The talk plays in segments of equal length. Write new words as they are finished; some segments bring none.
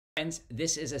Friends,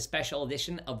 this is a special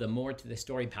edition of the More to the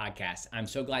Story podcast. I'm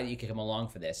so glad that you could come along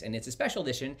for this. And it's a special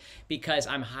edition because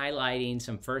I'm highlighting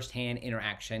some firsthand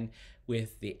interaction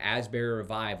with the Asbury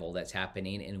Revival that's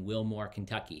happening in Wilmore,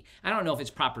 Kentucky. I don't know if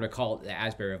it's proper to call it the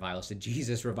Asbury Revival. It's the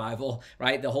Jesus Revival,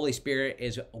 right? The Holy Spirit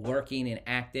is working and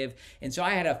active. And so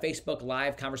I had a Facebook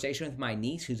Live conversation with my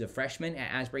niece, who's a freshman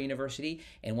at Asbury University,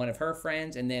 and one of her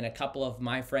friends, and then a couple of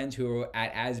my friends who were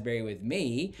at Asbury with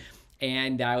me.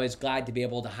 And I was glad to be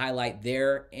able to highlight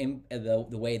the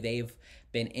way they've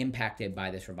been impacted by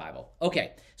this revival.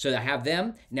 Okay, so I have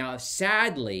them. Now,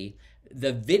 sadly,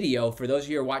 the video, for those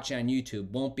of you who are watching on YouTube,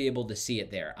 won't be able to see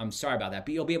it there. I'm sorry about that,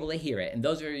 but you'll be able to hear it. And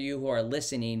those of you who are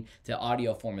listening to the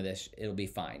audio form of this, it'll be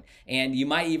fine. And you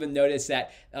might even notice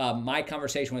that my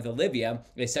conversation with Olivia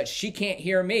is such she can't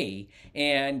hear me,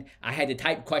 and I had to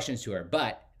type questions to her.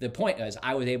 But the point is,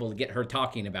 I was able to get her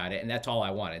talking about it, and that's all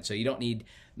I wanted. So you don't need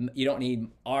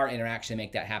our interaction to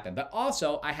make that happen. But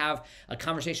also, I have a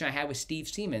conversation I had with Steve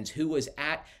Siemens, who was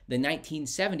at the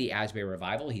 1970 Asbury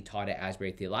Revival. He taught at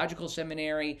Asbury Theological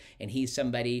Seminary, and he's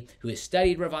somebody who has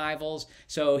studied revivals.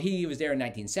 So he was there in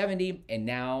 1970, and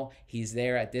now he's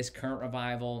there at this current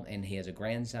revival, and he has a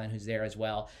grandson who's there as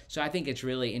well. So I think it's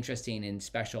really interesting and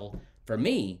special for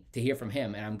me to hear from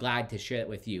him, and I'm glad to share it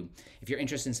with you. If you're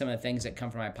interested in some of the things that come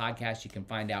from my podcast, you can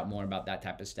find out more about that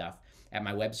type of stuff at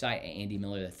my website at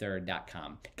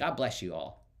andymillerthird.com. God bless you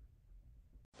all.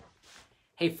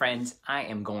 Hey friends, I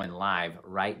am going live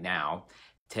right now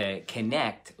to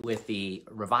connect with the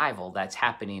revival that's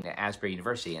happening at Asbury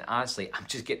University. And honestly, I'm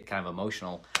just getting kind of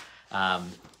emotional,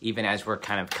 even as we're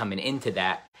kind of coming into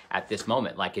that at this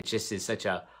moment. Like, it just is such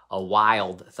a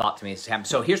wild thought to me.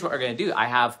 So here's what we're going to do. I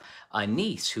have a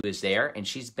niece who is there, and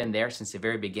she's been there since the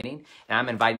very beginning, and I'm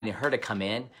inviting her to come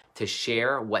in to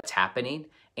share what's happening.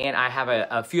 And I have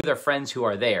a few other friends who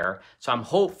are there, so I'm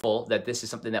hopeful that this is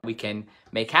something that we can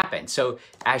make happen. So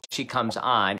as she comes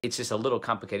on, it's just a little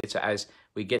complicated. So as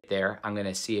we get there, I'm going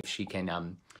to see if she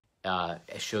can,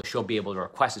 she'll be able to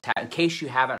request this. In case you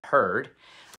haven't heard,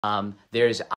 there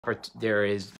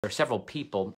are several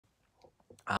people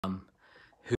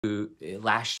who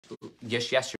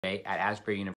just yesterday at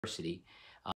Asbury University,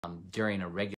 during a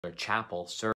regular chapel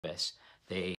service,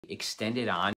 they extended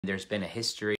on. There's been a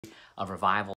history of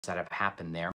revivals that have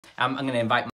happened there. I'm going to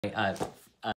invite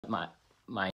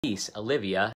my niece,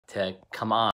 Olivia, to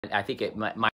come on. I think it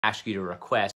might ask you to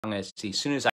request. I'm going to see, as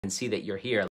soon as I can see that you're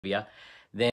here, Olivia,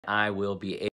 then I will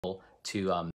be able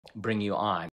to bring you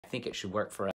on. I think it should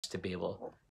work for us to be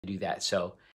able to do that.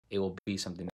 So it will be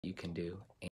something that you can do.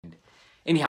 And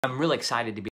anyhow, I'm really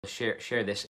excited to be able to share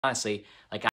this. Honestly,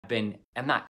 like, I'm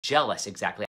not jealous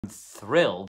exactly. I'm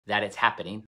thrilled that it's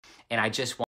happening. And I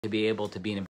just want to be able to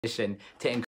be in a position to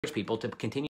encourage people to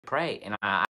continue to pray. And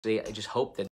I just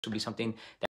hope that this will be something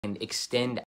that can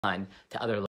extend on to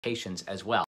other locations as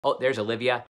well. Oh, there's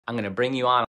Olivia. I'm going to bring you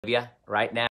on, Olivia,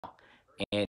 right now.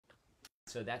 And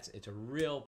so it's a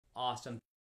real awesome.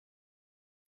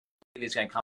 It's going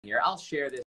to come here. I'll share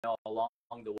this along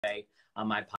the way on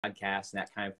my podcast and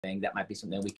that kind of thing. That might be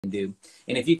something we can do.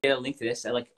 And if you get a link to this,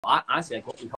 honestly,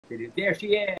 what we hope to do. There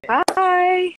she is.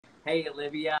 Hi. Hey,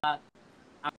 Olivia.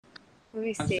 Let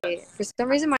me see. For some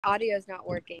reason, my audio is not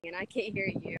working, and I can't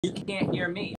hear you. You can't hear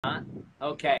me, huh?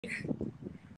 Okay.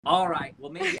 All right.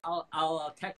 Well, maybe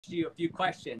I'll text you a few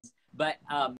questions, but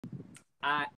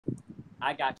I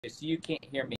got you. So you can't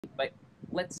hear me, but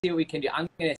let's see what we can do. I'm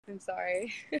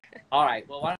sorry. All right.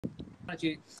 Well, why don't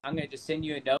you? I'm gonna just send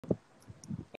you a note, and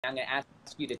I'm gonna ask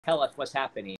you to tell us what's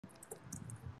happening.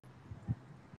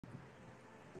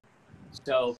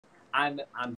 So I'm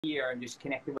here. I'm just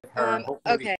connected with her.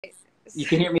 Okay. You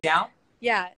can hear me now?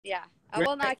 Yeah.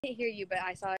 Well, no, I can't hear you, but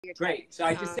I saw your text. Great. So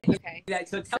I just said okay. that.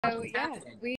 So tell us what's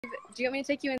happening. Do you want me to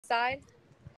take you inside?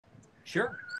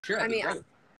 Sure. I mean,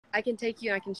 I can take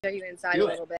you and I can show you inside a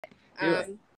little bit. Do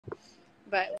it.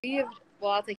 But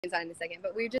I'll take you inside in a second.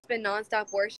 But we've just been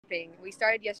nonstop worshiping. We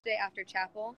started yesterday after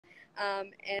chapel,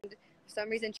 and for some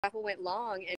reason chapel went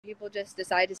long, and people just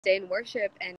decided to stay in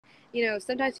worship. And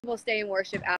sometimes people stay in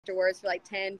worship afterwards for like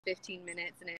 10, 15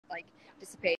 minutes, and it like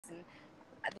dissipates. And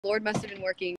the Lord must have been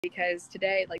working, because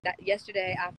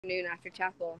yesterday afternoon after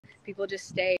chapel, people just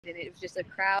stayed, and it was just the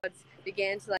crowds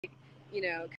began to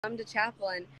come to chapel,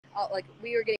 and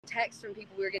we were getting texts from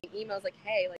people, we were getting emails like,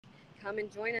 hey, come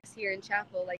and join us here in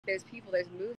chapel. There's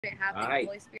movement happening. Right. The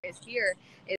Holy Spirit is here.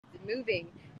 It's moving.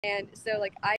 And so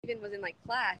I even was in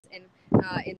class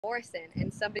in Morrison,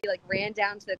 and somebody ran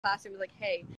down to the classroom and was like,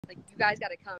 hey, you guys got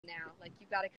to come now. You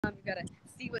got to come. You got to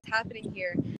see what's happening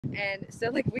here. And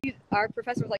so our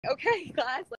professor was like, okay,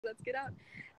 class, let's get up.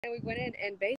 And we went in,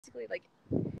 and basically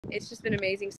it's just been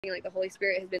amazing seeing like the Holy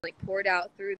Spirit has been like poured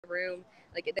out through the room.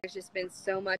 Like there's just been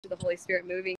so much of the Holy Spirit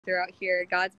moving throughout here.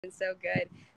 God's been so good.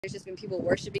 There's just been people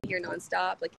worshiping here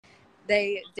nonstop. Like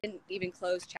they didn't even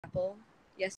close chapel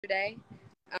yesterday.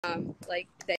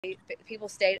 People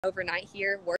stayed overnight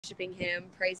here worshiping Him,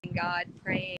 praising God,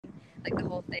 praying, like the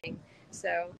whole thing.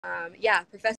 So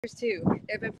professors too. There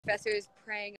have been professors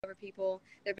praying over people.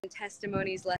 There have been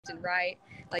testimonies left and right.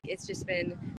 Like it's just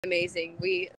been amazing.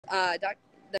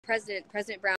 The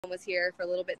President Brown was here for a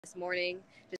little bit this morning,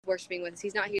 just worshiping with us.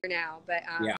 He's not here now, but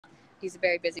he's a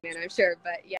very busy man, I'm sure.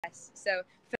 But yes, so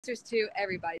professors too,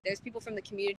 everybody. There's people from the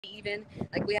community even.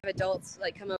 Like we have adults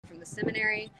like come up from the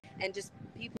seminary, and just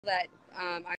people that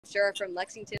I'm sure are from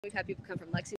Lexington. We've had people come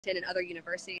from Lexington and other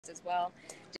universities as well,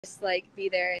 just like be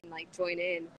there and like join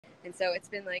in. And so it's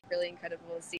been like really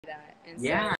incredible to see that. And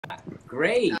so,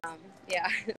 great.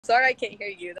 Sorry I can't hear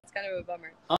you. That's kind of a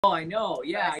bummer. Oh, I know.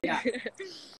 Yeah.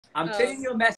 I'm sending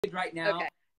you a message right now. Okay.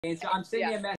 And so I'm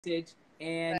sending you a message,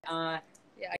 and I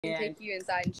can take you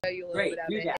inside and show you a little bit of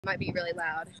it. It might be really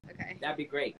loud. Okay. That'd be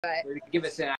great. But give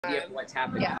us an idea of what's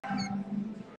happening. Yeah.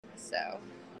 So.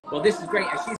 Well, this is great.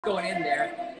 As she's going in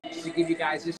there, she give you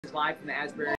guys, this is live from the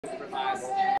Asbury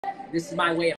Revival. This is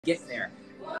my way of getting there.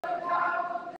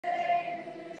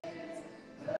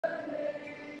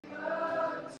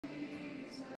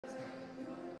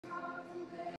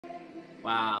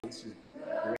 Wow, this is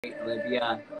great,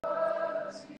 Olivia.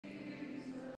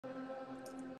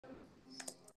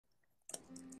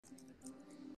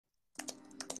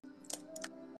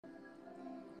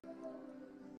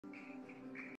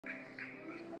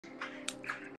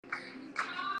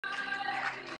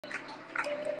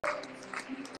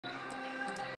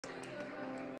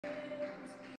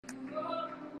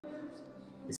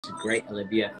 This is great,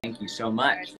 Olivia. Thank you so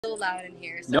much. It's a little loud in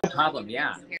here. So no problem,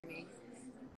 yeah. Hear me.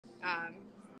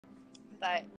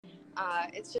 But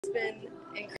it's just been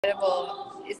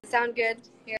incredible. Does it sound good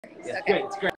here? Yeah, okay. Great.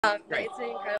 It's great. It's been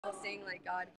incredible seeing like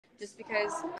God, just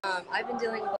because I've been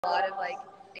dealing with a lot of like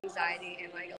anxiety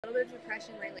and like a little bit of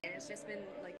depression lately, and it's just been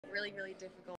like really, really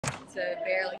difficult to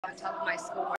bear like on top of my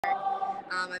schoolwork.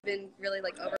 I've been really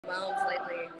like overwhelmed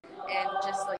lately, and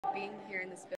just like being here in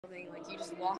this building, like you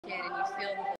just walk in and you feel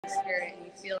the Holy Spirit and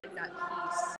you feel like that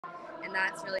peace, and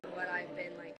that's really what I've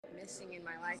been like missing in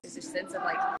my life, is a sense of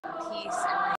like peace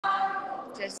and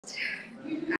like just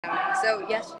so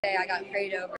yesterday I got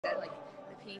prayed over that like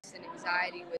the peace and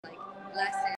anxiety would like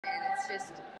lessen, and it's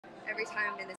just every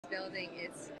time I'm in this building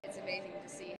it's amazing to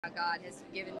see how God has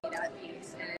given me that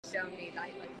peace and it's shown me that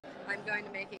like I'm going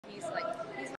to make it. He's my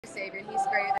Savior. He's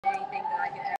greater than anything that I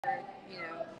could ever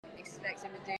expect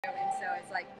Him to do, and so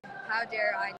it's like, how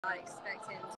dare I not expect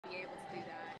Him to be able to do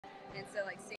that? And so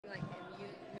like seeing like Him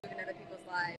move in other people's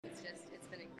lives, it's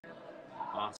been incredible.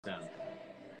 Awesome.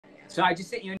 So I just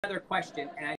sent you another question,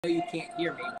 and I know you can't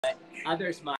hear me, but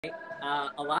others might.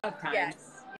 A lot of times,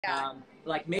 yes. Yeah.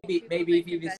 Like maybe if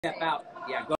you can step out.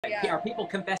 Yeah, go ahead. Yeah. Are people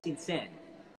confessing sin?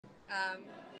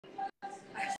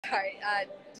 Sorry.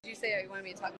 Did you say you wanted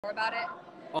me to talk more about it?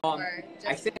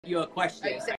 I sent you a question. Oh,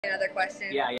 you sent me another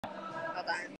question? Yeah. Hold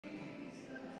on.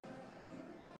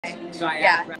 So I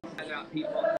asked about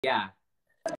people. Yeah.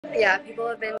 Yeah, people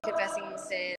have been confessing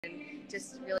sin and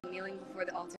just really kneeling before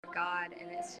the altar of God, and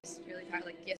it's just really hard.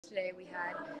 Like yesterday we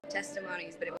had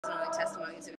testimonies, but it wasn't only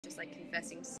testimonies, it was just like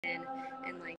confessing sin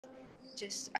and like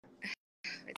just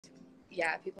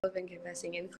people have been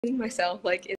confessing, including myself.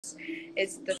 Like it's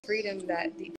the freedom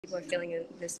that the people are feeling in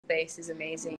this space is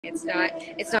amazing. It's not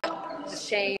the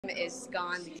shame is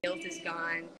gone, the guilt is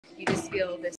gone. You just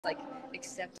feel this like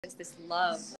acceptance, this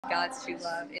love, God's true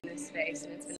love in this space,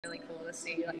 and it's been really cool to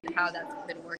see like how that's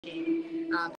been working.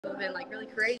 People have been like really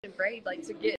courageous and brave, like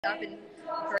to get up and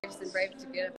courageous and brave to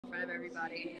get up in front of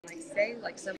everybody and like say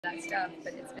like some of that stuff.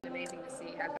 But it's been amazing to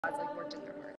see how God's like worked in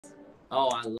their hearts. Oh,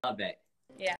 I love it.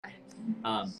 Yeah.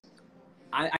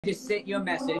 I just sent you a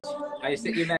message.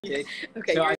 Okay.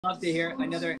 So I'd love to hear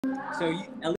another. So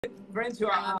friends who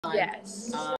are on.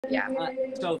 Yes.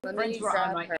 So friends who are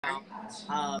on right now.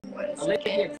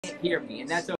 Olivia can't hear me, and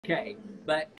that's okay.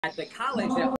 But at the college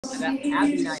that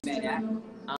Abby and I met at,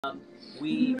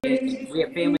 we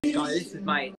have families going. This is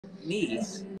my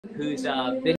niece who's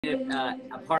been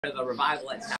a part of a revival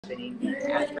that's happening at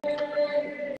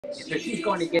Asbury. So she's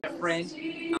going to get a friend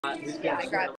who's going to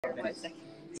share a little bit.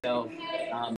 So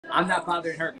I'm not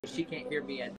bothering her because she can't hear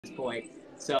me at this point.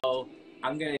 So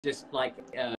I'm going to just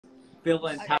fill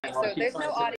in time. So there's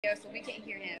no audio, so we can't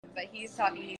hear him, but he's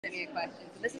talking. He sent me a question.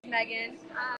 So this is Megan.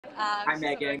 Hi, Megan. Some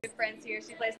of our good friends here.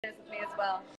 She plays tennis with me as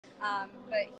well.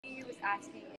 But he was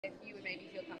asking if you would maybe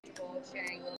feel comfortable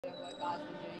sharing a little bit of what God's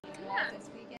been doing involved this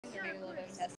weekend, or maybe a little bit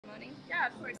of testimony? Yeah,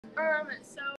 of course.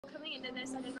 So coming into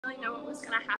this, I didn't really know what was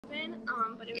gonna happen,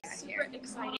 but it was super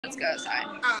exciting. Let's go outside.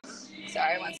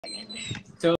 Sorry, 1 second.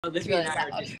 So Olivia really and I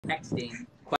loud. are just texting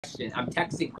questions. I'm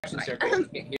texting questions so you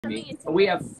can't hear me. But we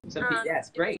have some people.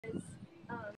 Yes, great.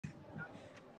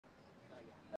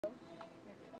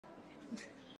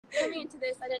 Coming into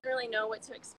this, I didn't really know what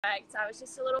to expect. I was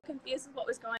just a little confused with what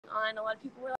was going on. A lot of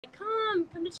people were like, come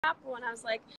to chapel. And I was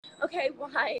like, okay,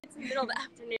 why? It's in the middle of the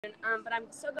afternoon. But I'm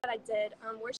so glad I did.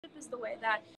 Worship is the way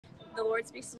that the Lord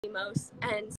speaks to me most.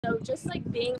 And so just like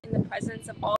being in the presence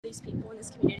of all these people in this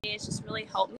community has just really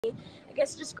helped me, I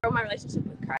guess, just grow my relationship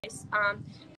with Christ.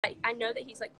 I know that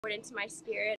he's like poured into my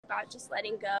spirit about just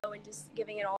letting go and just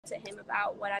giving it all to him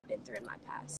about what I've been through in my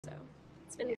past. So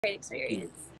it's been a great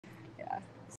experience. Yeah.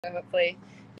 So hopefully,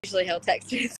 usually he'll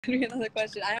text me another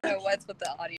question. I don't know what's with the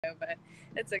audio, but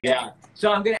it's okay. Yeah.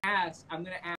 So I'm gonna ask,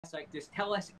 like, just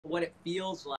tell us what it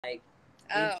feels like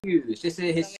in Hughes. This is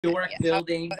a historic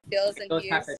building. How it feels in those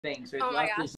Hughes. type of things. So Oh my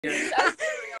gosh, it's so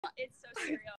surreal. It's so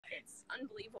surreal. It's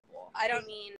unbelievable. I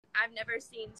mean, I've never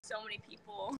seen so many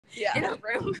people in a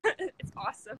room. It's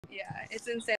awesome. Yeah, it's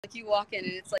insane. Like you walk in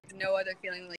and it's like no other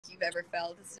feeling like you've ever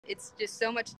felt. It's just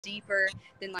so much deeper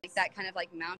than like that kind of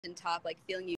like mountaintop like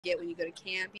feeling you get when you go to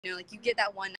camp. You know, like you get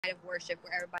that one night of worship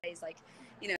where everybody's like,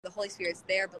 you know, the Holy Spirit's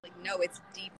there, but like no, it's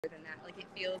deeper than that. Like it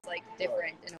feels like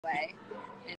different in a way.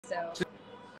 And so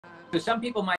some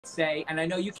people might say, and I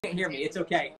know you can't hear me, it's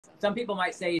okay. Some people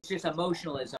might say it's just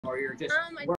emotionalism, or you're just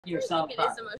working yourself up. I think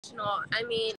it is emotional. I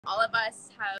mean, all of us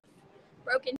have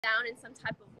broken down in some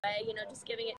type of way, you know, just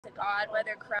giving it to God,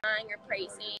 whether crying or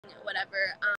praising,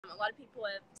 whatever. A lot of people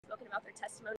have spoken about their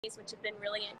testimonies, which have been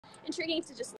really intriguing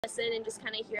to just listen and just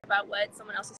kind of hear about what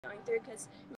someone else is going through, because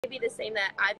maybe the same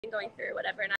that I've been going through or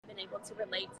whatever, and I've been able to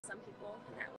relate to some people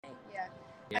in that way. Yeah.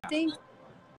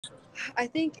 I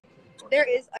think there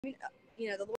is, I mean, you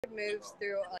know, the Lord moves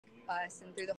through like us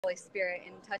and through the Holy Spirit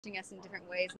and touching us in different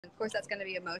ways. And of course, that's going to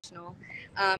be emotional.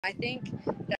 I think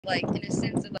that, like, in a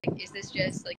sense of like, is this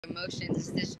just like emotions?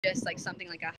 Is this just like something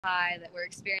like a high that we're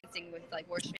experiencing with like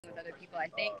worshiping with other people?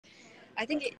 I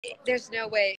think there's no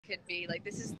way it could be like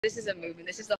this is a movement.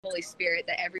 This is the Holy Spirit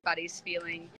that everybody's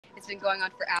feeling. It's been going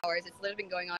on for hours. It's literally been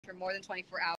going on for more than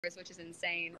 24 hours, which is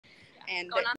insane.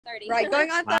 And going on 30. Right, going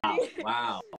on 30.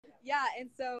 Wow. Yeah, and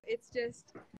so it's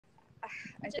just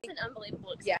I think an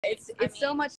unbelievable experience. Yeah, it's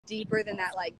so much deeper than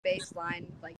that like baseline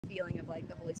like feeling of like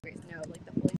the Holy Spirit. No, like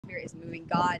the Holy Spirit is moving.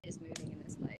 God is moving in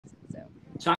this place. And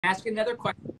so I'm asking another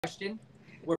question.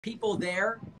 Were people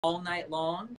there all night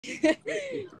long? Yeah.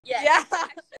 Yeah.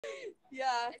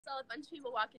 I saw a bunch of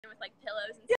people walking in with like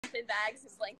pillows and sleeping bags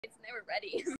and blankets, and they were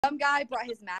ready. Some guy brought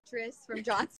his mattress from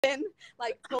Johnson,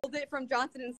 like pulled it from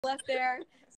Johnson and slept there.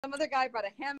 Some other guy brought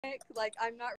a hammock. Like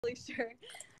I'm not really sure,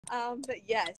 but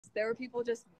yes, there were people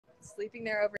just sleeping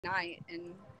there overnight in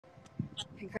an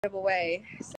incredible way.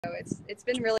 So it's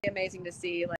been really amazing to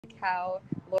see like how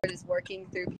Lord is working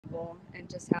through people and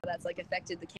just how that's like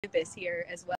affected the campus here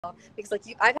as well. Because like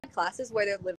I've had classes where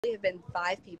there literally have been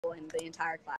 5 people in the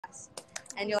entire class,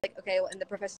 and you're like, okay, well, and the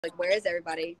professor's like, where is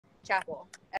everybody? Chapel.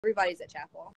 Everybody's at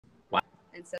chapel. Wow.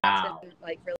 And so that's been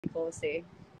like really cool to see.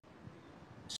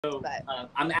 So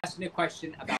I'm asking a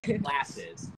question about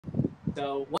classes.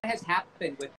 So what has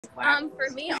happened with the classes?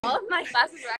 For me, all of my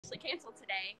classes were actually canceled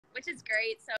today, which is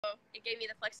great. So it gave me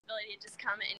the flexibility to just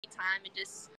come at any time and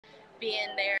just be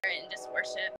in there and just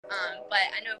worship.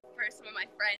 But I know for some of my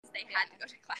friends, they had to go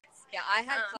to class. Yeah, I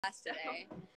had class today.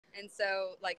 And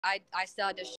so like I still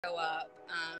had to show up.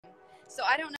 So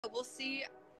I don't know. We'll see.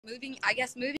 Moving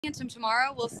into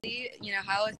tomorrow, we'll see, you know,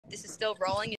 how this is still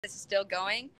rolling, if this is still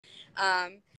going.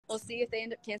 We'll see if they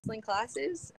end up canceling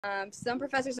classes. Some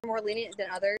professors are more lenient than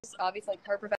others. Obviously, like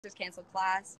her professors canceled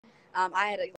class. I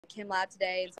had a chem lab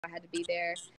today, and so I had to be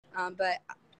there. But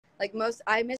like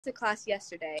I missed a class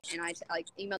yesterday, and I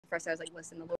emailed the professor. I was like,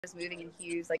 listen, the Lord is moving in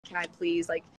Hughes. Like, can I please,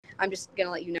 like, I'm just going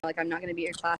to let you know, like, I'm not going to be at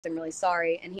your class. I'm really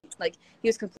sorry. And he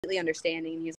was completely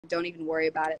understanding. He was like, don't even worry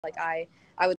about it. Like, I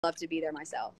would love to be there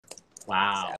myself.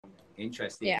 Wow. So,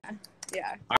 interesting.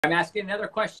 Yeah. I'm asking another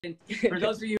question. For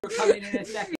those of you who are coming in a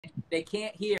second, they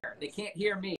can't hear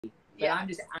me. But I'm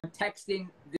texting.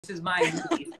 This is my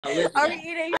niece, Olivia. Are we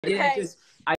eating? That's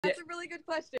a really good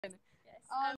question.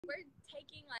 Yes. We're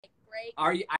taking like breaks.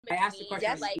 Are you? I asked the question.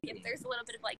 Yes. Like if there's a little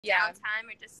bit of like downtime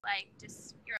or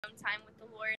just your own time with the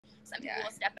Lord. Some people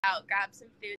will step out, grab some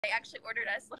food. They actually ordered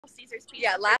us Little Caesars pizza.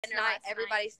 Yeah, last night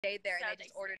everybody stayed there and they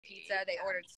just ordered pizza. They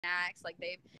ordered snacks. Like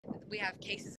we have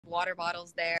cases of water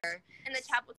bottles there. And the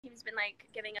chapel team's been like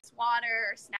giving us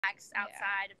water or snacks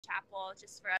outside of chapel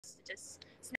just for us to just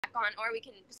snack on, or we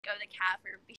can just go to the caf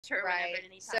or be sure whenever at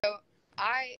any time. So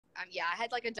I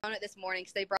had like a donut this morning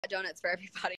because they brought donuts for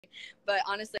everybody. But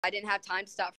honestly, I didn't have time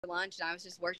to stop for lunch, and I was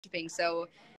just worshiping. So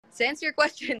to answer your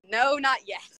question, no, not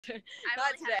yet. Not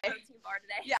today. Had a protein bar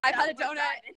today. Yeah, I've had a donut.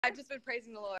 I've just been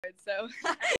praising the Lord. So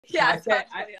yeah,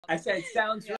 I said it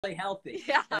sounds really healthy.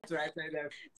 Yeah, that's what I said there.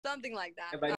 Something like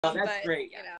that. But that's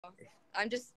great. You know, I'm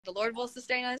just, the Lord will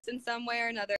sustain us in some way or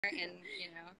another, and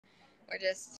you know, we're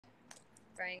just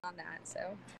praying on that.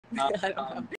 So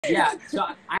yeah. So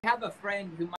I have a friend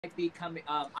who might be coming.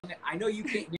 I know you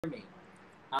can't hear me.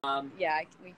 Yeah,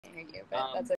 we can't hear you,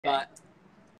 but that's okay. But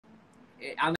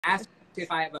I'm asking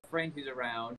if I have a friend who's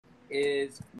around.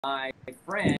 Is my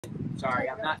friend? Sorry,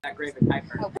 I'm not that great of a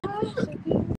typer.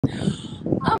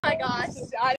 Oh my gosh!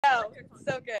 I know.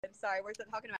 So good. Sorry, we're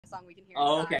talking about a song we can hear.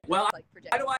 Oh, okay. Well, like,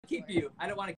 I don't want to keep you. I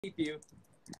don't want to keep you.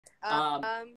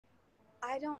 I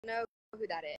don't know who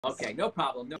that is. Okay, no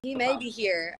problem. He may be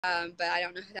here, but I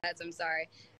don't know who that is. I'm sorry.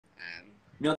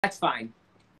 No, that's fine.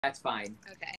 That's fine.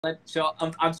 Okay. So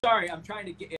I'm sorry. I'm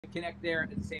trying to connect there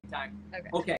at the same time.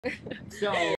 Okay.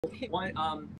 So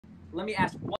let me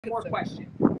ask one more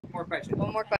question. One more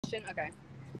question. Okay.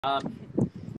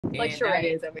 Like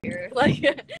charades over here.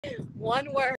 Like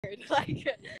one word. Like.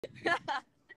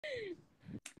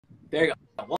 There you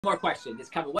go. One more question. It's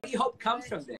coming. What do you hope comes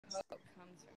from this?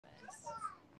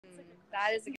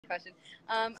 That is a good question.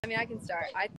 I mean, I can start.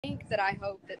 I think that I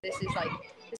hope that this is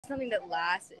something that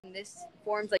lasts, and this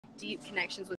forms like deep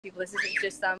connections with people. This isn't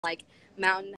just some like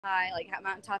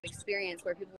mountaintop experience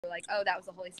where people are like, oh, that was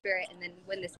the Holy Spirit, and then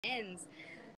when this ends,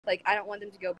 like, I don't want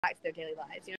them to go back to their daily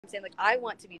lives. You know what I'm saying? Like, I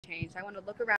want to be changed. I want to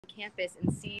look around campus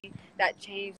and see that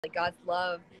change, like God's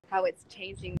love, how it's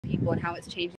changing people and how it's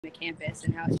changing the campus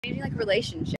and how it's changing like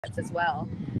relationships as well.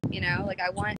 You know, like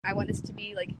I want this to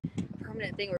be like a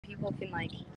permanent thing where people can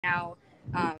like now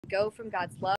go from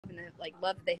God's love and the like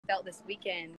love that they felt this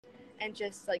weekend and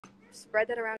just like spread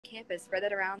that around campus, spread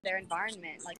that around their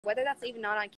environment, like whether that's even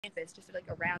not on campus, just like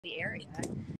around the area.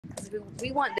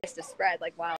 We want this to spread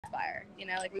like wildfire, you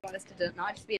know, like we want this to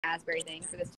not just be an Asbury thing,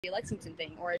 for this to be a Lexington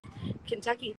thing or a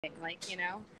Kentucky thing, like, you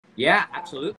know. Yeah,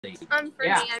 absolutely. For me,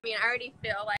 I mean, I already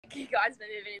feel like God's been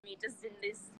moving in me just in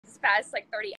this past like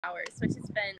 30 hours, which has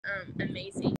been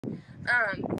amazing.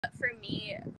 But for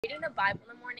me, reading the Bible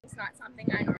in the morning is not something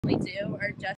I normally do,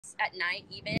 or just at night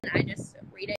even. I just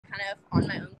read it kind of on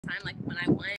my own time, like when I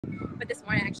want. But this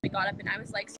morning I actually got up and I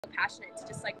was like so passionate to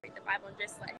just like read the Bible and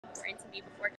just let it pour into me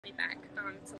before coming back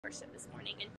to worship this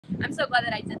morning. And I'm so glad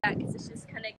that I did that, because it's just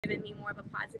kind of given me more of a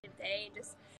positive day. And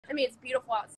just, I mean, it's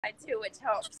beautiful outside too, which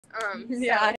helps.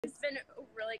 Yeah. So it's been a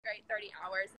really great 30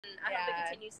 hours, and I hope it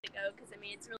continues to go, because I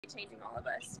mean, it's really changing all of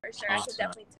us for sure. Awesome. I can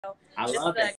definitely tell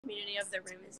the community of the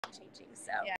room is changing.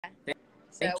 So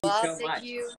Thank you so much.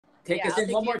 Take us in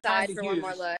one more time to Hughes,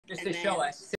 just to show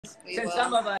us. Since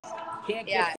some of us can't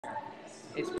get there,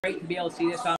 it's great to be able to see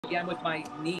this. I'm again with my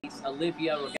niece,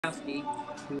 Olivia Rogowski,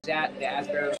 who's at the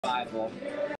Asbury Revival.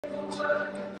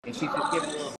 And she's just giving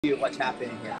a little view of what's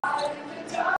happening here.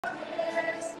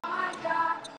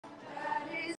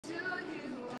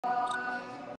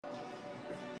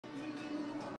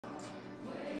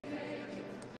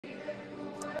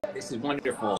 This is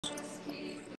wonderful.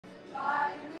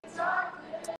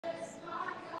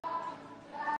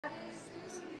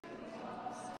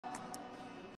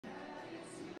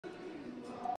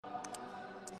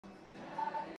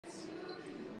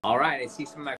 All right, I see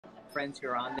some of my friends who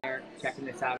are on there checking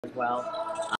this out as well.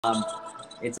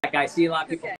 It's like I see a lot of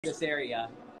people in this area.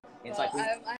 It's like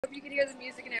I hope you can hear the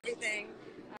music and everything.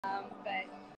 But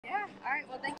yeah, all right.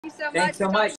 Well, thank you so much. Thanks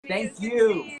so much. Thank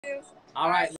you.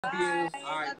 All right, love you.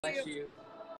 All right, bless you.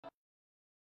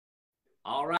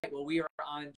 All right, well, we are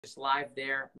on just live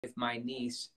there with my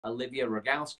niece, Olivia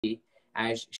Rogowski,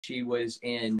 as she was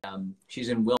in, she's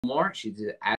in Wilmore. She's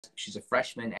a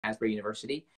freshman at Asbury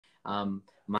University.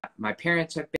 My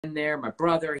parents have been there. My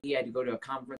brother, he had to go to a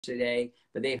conference today,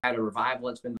 but they've had a revival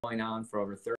that's been going on for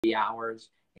over 30 hours,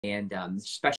 and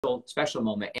special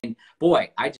moment. And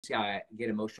boy, I just gotta get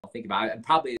emotional thinking about it. And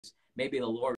probably maybe the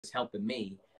Lord is helping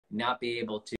me not be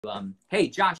able to. Hey,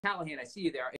 Josh Hallahan, I see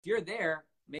you there. If you're there,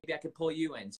 maybe I could pull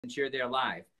you in since you're there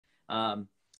live.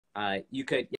 You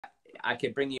could, I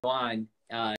could bring you on.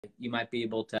 You might be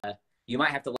able to. You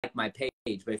might have to like my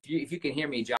page, but if you can hear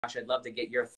me, Josh, I'd love to get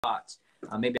your thoughts.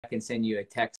 Maybe I can send you a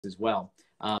text as well.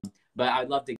 But I'd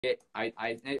love to get.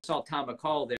 I saw Tom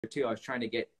McCall there too. I was trying to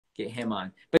get him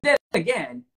on. But then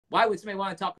again, why would somebody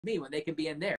want to talk to me when they can be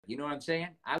in there? You know what I'm saying?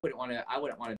 I wouldn't want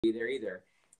to be there either.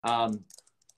 I'm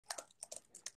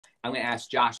going to ask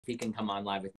Josh if he can come on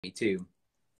live with me too.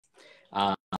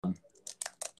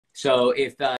 So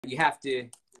if you have to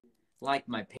like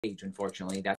my page,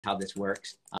 unfortunately, that's how this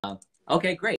works.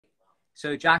 Okay, great.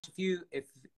 So Josh, if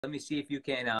let me see if you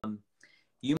can,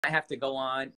 you might have to go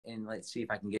on and let's see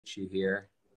if I can get you here.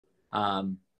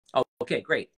 Oh, okay,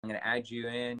 great. I'm going to add you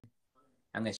in.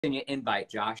 I'm going to send you an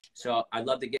invite, Josh. So I'd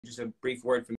love to get just a brief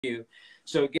word from you.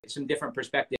 So get some different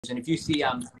perspectives. And if you see,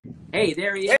 hey,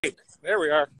 there he is. Hey, there we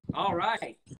are. All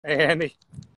right. Hey, Andy.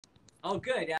 Oh,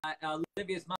 good.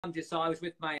 Olivia's mom just saw I was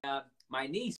with my my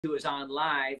niece who was on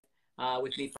live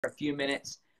with me for a few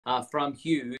minutes from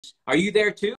Hughes. Are you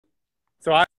there too?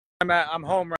 So I'm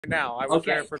home right now. I was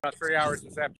there for about 3 hours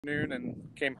this afternoon and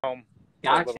came home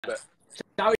for a little bit. So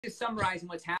I was just summarizing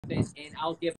what's happened, and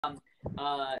I'll give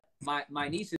my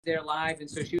niece is there live,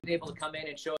 and so she was able to come in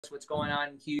and show us what's going on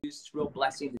in Hughes. It's a real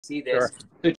blessing to see this. Sure.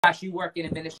 So Josh, you work in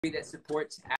a ministry that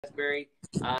supports Asbury,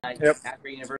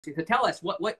 Asbury University. So tell us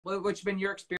what's been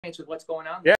your experience with what's going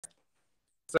on? Yeah.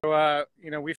 So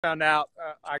we found out.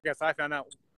 I guess I found out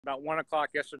about 1 o'clock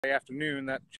yesterday afternoon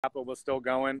that chapel was still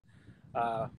going.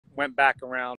 Went back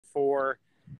around 4.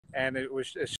 And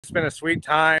it's just been a sweet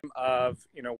time of,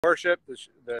 worship,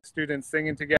 the students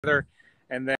singing together.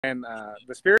 And then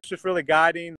the Spirit's just really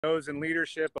guiding those in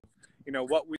leadership of,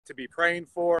 what we to be praying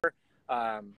for.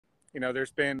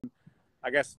 There's been,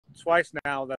 I guess, twice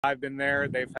now that I've been there.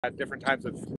 They've had different times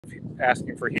of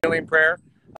asking for healing prayer,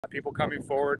 people coming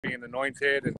forward, being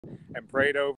anointed and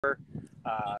prayed over.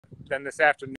 Then this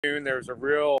afternoon, there was it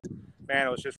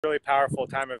was just really powerful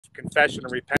time of confession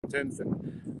and repentance,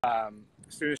 and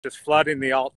students just flooding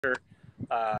the altar,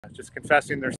 just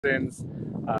confessing their sins.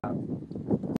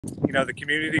 The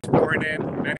community's pouring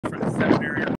in, many from the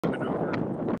seminary are coming over,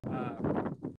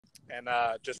 and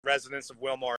just residents of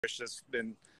Wilmore. It's just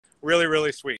been really,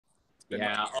 really sweet.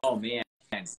 Yeah. Oh man,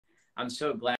 I'm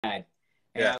so glad. And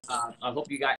yeah. I hope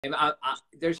you got.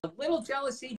 There's a little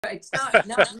jealousy, but it's not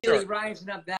really Sure. rising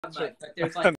up that much. Sure. But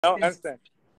there's like No, I understand.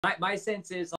 My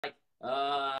sense is like,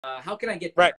 how can I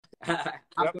get there? Right. How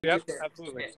can we Yep, get there?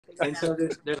 absolutely. And so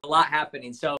there's a lot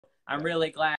happening. So I'm really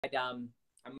glad.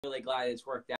 I'm really glad it's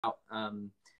worked out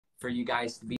for you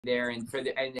guys to be there, and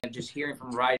just hearing from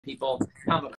a variety of people.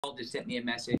 Tom McCall just sent me a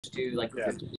message too, like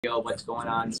with the video of what's going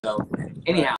on. So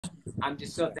anyhow, I'm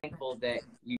just so thankful that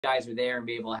you guys are there and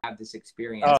be able to have this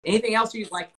experience. Anything else you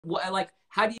like?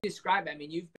 How do you describe it? I mean,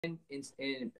 you've been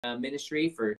in ministry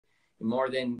for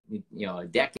more than a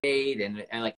decade, and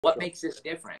like what makes this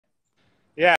different?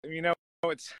 Yeah,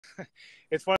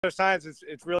 it's one of those times.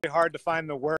 It's really hard to find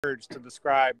the words to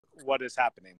describe what is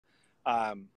happening.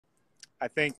 I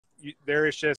think there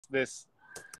is just this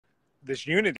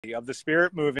unity of the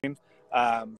Spirit moving,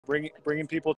 bringing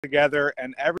people together,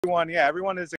 and everyone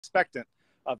is expectant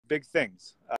of big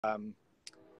things. I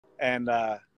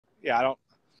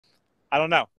don't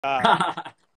know.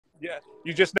 Yeah,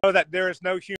 you just know that there is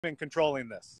no human controlling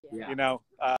this. Yeah.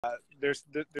 There's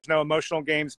no emotional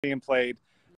games being played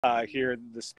here.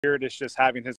 The Spirit is just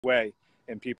having His way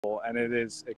in people, and it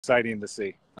is exciting to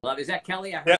see. I love. Is that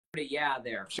Kelly? I heard a yeah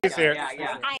there. She's here.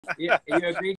 Yeah. Hi. You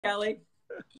agree, Kelly?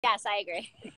 Yes, I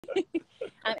agree.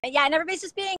 And everybody's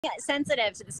just being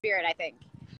sensitive to the Spirit, I think.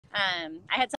 I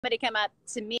had somebody come up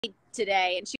to me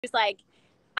today, and she was like,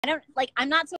 I'm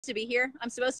not supposed to be here.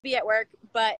 I'm supposed to be at work,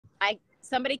 but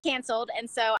somebody canceled, and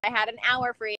so I had an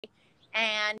hour free,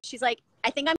 and she's like, I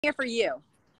think I'm here for you.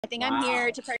 I think I'm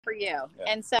here to pray for you. Yeah.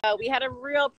 And so we had a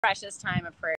real precious time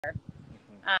of prayer.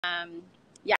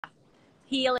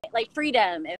 Healing, like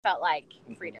freedom. It felt like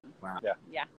freedom. Wow.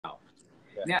 Yeah. Wow.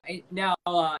 Now,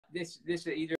 this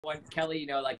either one, Kelly,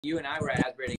 like you and I were at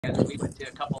Asbury together. We went to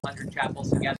a couple hundred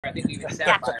chapels together. I think we even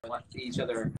sat by each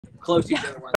other, close to each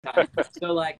other one time.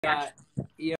 So,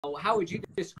 how would you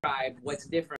describe what's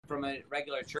different from a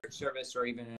regular church service or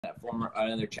even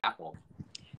another chapel?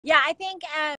 Yeah, I think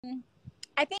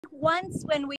once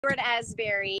when we were at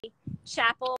Asbury,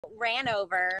 chapel ran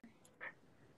over,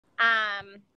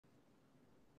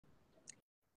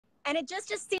 and it just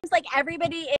seems like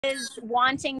everybody is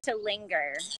wanting to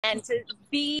linger and to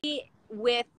be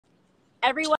with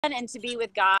everyone and to be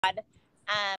with God.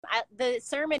 The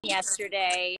sermon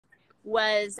yesterday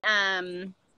was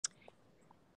on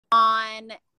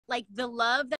the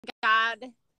love that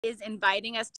God is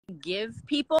inviting us to give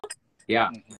people.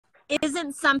 Yeah. It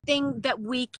isn't something that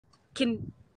we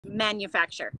can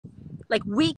manufacture. Like,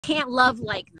 we can't love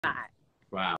like that.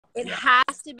 Wow. It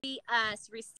has to be us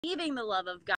receiving the love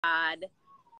of God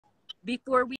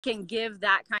before we can give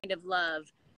that kind of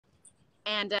love.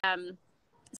 And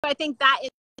so I think that is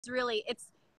really,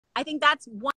 I think that's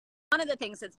one of the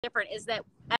things that's different, is that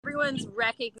everyone's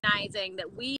recognizing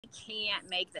that we can't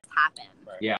make this happen.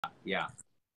 Right. Yeah.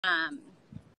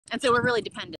 And so we're really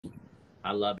dependent.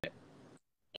 I love it.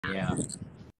 Yeah.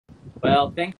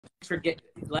 Well, thanks for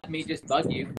letting me just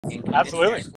bug you.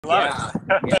 Absolutely. Yeah.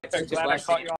 Yeah, it's such a Glad I blessing.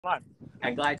 caught you online.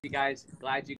 I'm glad you guys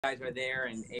are there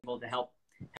and able to help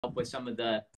with some of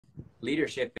the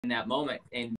leadership in that moment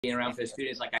and being around for the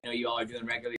students, like I know you all are doing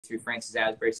regularly through Francis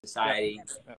Asbury Society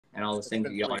and all those things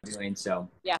that you all are doing. So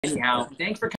anyhow,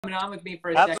 thanks for coming on with me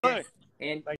for a second.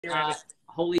 And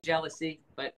holy jealousy,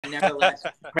 but nevertheless,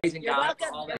 praising God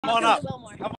for all that. Come on up.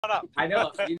 Come on up. I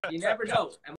know. You never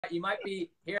know. You might be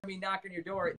hearing me knocking your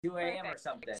door at 2 a.m. or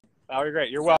something. Oh, you're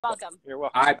great. You're welcome. You're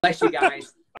welcome. All right. Bless you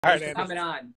guys. All right, Thanks for coming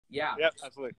on. Yeah. Yep,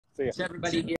 absolutely. See you. So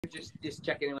everybody here, just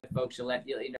checking in with folks to let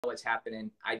you know what's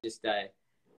happening. I just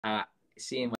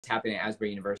seeing what's happening at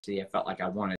Asbury University, I felt like I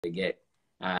wanted to get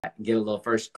a little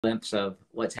first glimpse of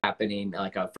what's happening,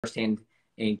 like a firsthand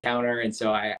encounter. And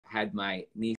so I had my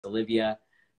niece Olivia,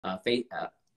 not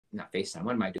FaceTime.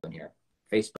 What am I doing here?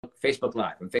 Facebook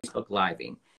Live. I'm Facebook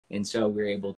Living, and so we were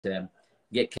able to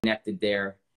get connected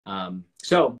there.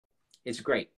 So it's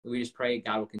great. We just pray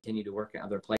God will continue to work in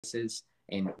other places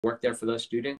and work there for those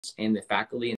students and the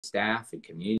faculty and staff and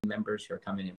community members who are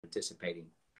coming and participating.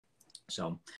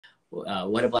 So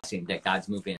what a blessing that God's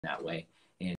moving in that way.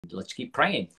 And let's keep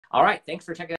praying. All right. Thanks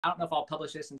for checking it out. I don't know if I'll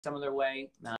publish this in some other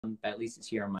way, but at least it's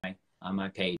here on my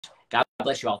page. God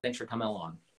bless you all. Thanks for coming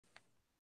along.